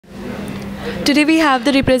Today we have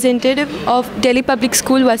the representative of Delhi Public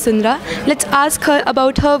School, Vasundhara. Let's ask her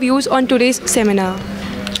about her views on today's seminar.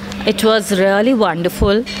 It was really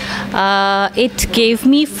wonderful. It gave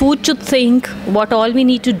me food to think what all we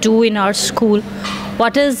need to do in our school.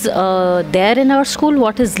 What is there in our school,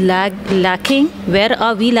 what is lacking, where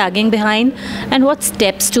are we lagging behind, and what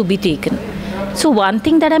steps to be taken. So one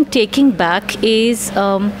thing that I'm taking back is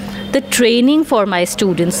the training for my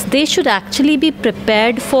students. They should actually be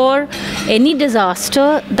prepared for any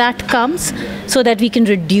disaster that comes so that we can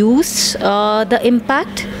reduce the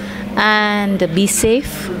impact and be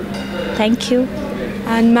safe. Thank you.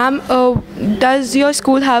 And ma'am, does your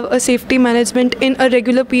school have a safety management in a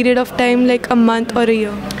regular period of time, like a month or a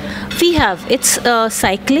year? We have. It's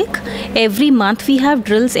cyclic. Every month we have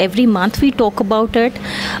drills. Every month we talk about it.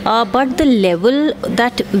 But the level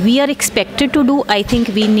that we are expected to do, I think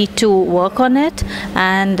we need to work on it.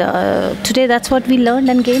 And today that's what we learned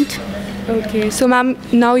and gained. Okay, so ma'am,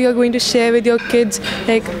 now you're going to share with your kids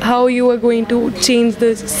like how you are going to change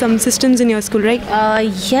some systems in your school, right?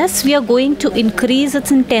 Yes, we are going to increase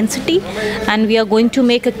its intensity, and we are going to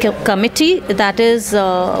make a committee that is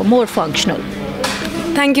more functional.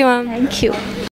 Thank you, ma'am. Thank you.